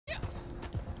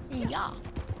Yeah.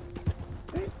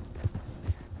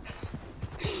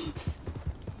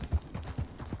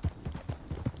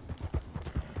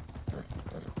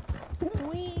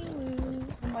 Wee.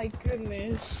 Oh my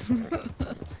goodness.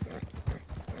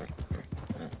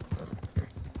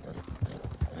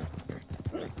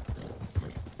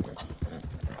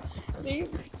 They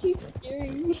keep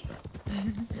scaring me.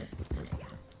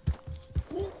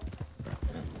 Oh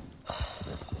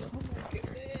my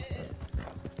goodness.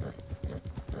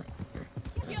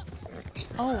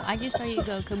 Oh, I just saw you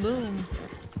go kaboom.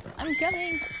 I'm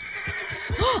coming.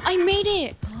 I made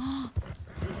it.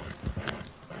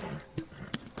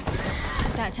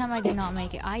 That time I did not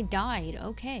make it. I died.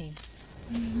 Okay.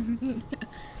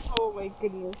 Oh my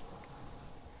goodness.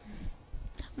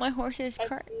 My horse is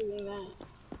I've seen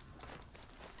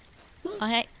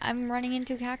that. I'm running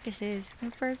into cactuses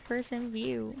in first person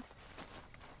view.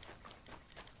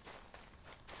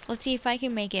 Let's see if I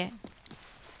can make it.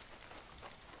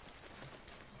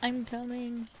 I'm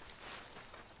coming.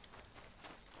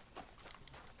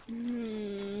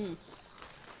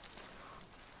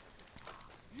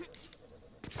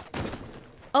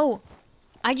 Oh,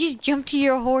 I just jumped to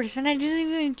your horse and I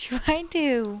didn't even try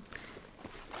to.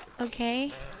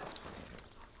 Okay.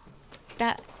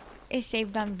 That is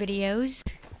saved on videos.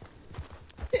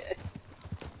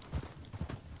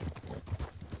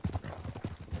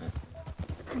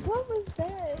 What was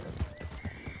that?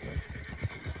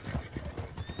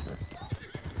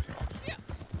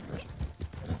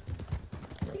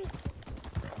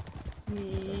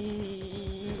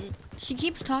 She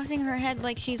keeps tossing her head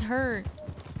like she's hurt.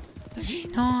 But she's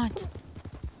not.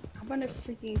 I'm gonna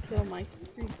freaking kill my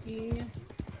freaking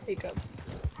hiccups.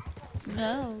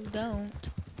 No, don't.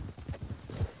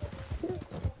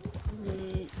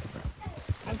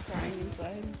 I'm crying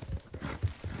inside.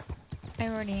 I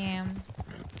already am.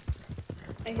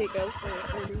 My hiccups are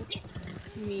hurting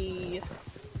me.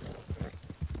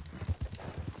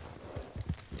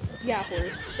 Yeah,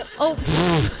 horse. Oh.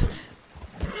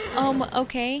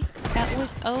 Okay. That was.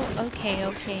 Oh, okay.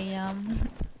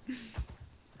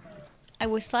 I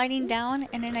was sliding down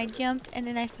and then I jumped and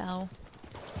then I fell.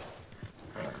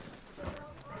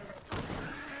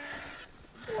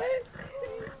 What?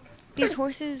 These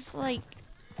horses like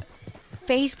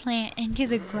face plant into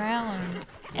the ground.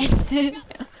 And then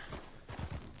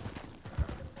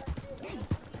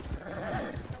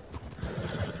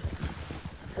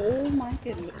Oh my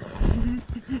goodness.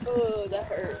 Oh, that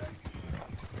hurt.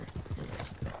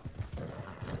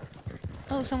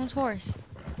 oh, someone's horse.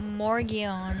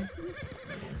 Morgion.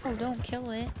 Oh, don't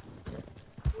kill it.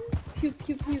 Pew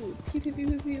pew pew. Pew pew pew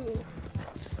pew pew.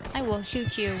 I will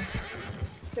shoot you.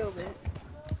 Killed it.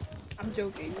 I'm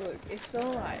joking. Look, it's still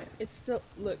alive. It's still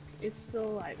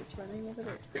alive. It's running over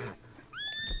there.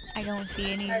 I don't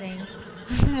see anything.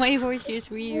 My horse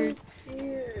is weird.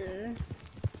 Here.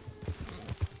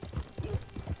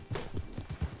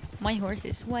 My horse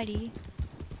is sweaty.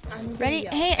 I'm Ready?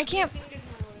 gonna Hey, yell. I can't.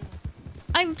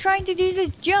 I'm trying to do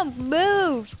this jump.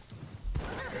 Move.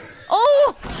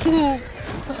 Oh!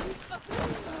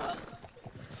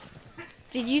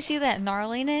 Did you see that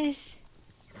gnarliness?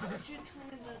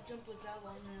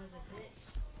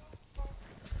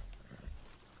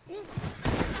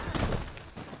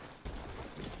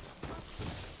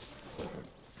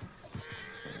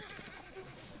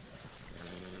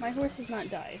 My horse has not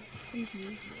died.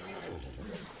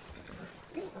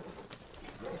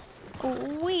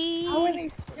 Oh, wee. How are they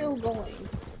still going?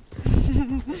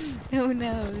 Who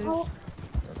knows? How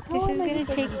This are is my gonna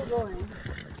hiccups take. still going?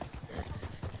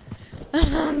 I'm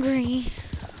hungry.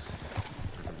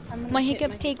 I'm gonna My hit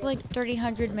hiccups take like hiccups.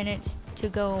 300 minutes to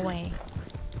go away.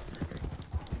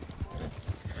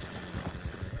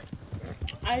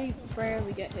 I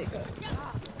rarely get hiccups.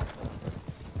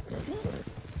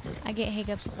 I get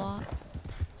hiccups a lot.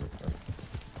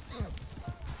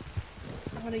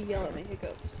 I'm gonna yell at my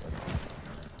hiccups.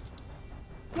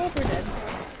 Nope, we're dead.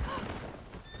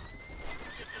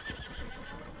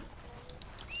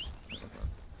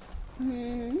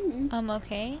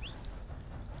 Okay.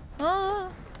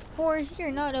 Oh, horse,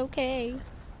 you're not okay.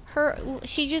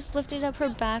 She just lifted up her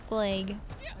back leg.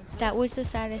 That was the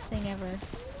saddest thing ever.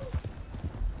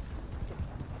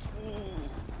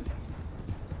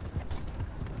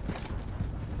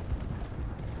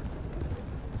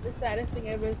 The saddest thing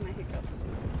ever is my hiccups.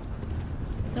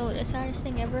 No, the saddest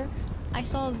thing ever, I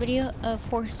saw a video of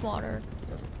horse slaughter.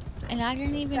 And I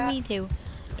didn't even mean to.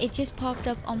 It just popped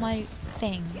up on my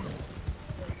thing.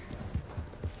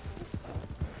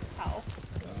 How?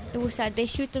 It was sad. They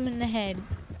shoot them in the head.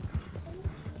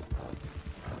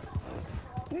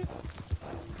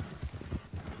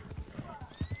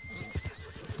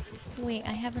 Wait,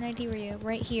 I have an idea for you.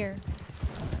 Right here.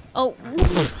 Oh.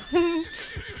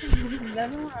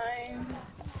 Never mind.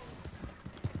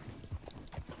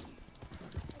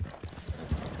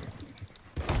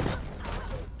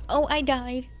 Oh, I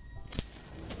died.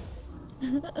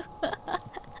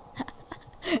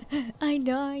 I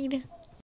died.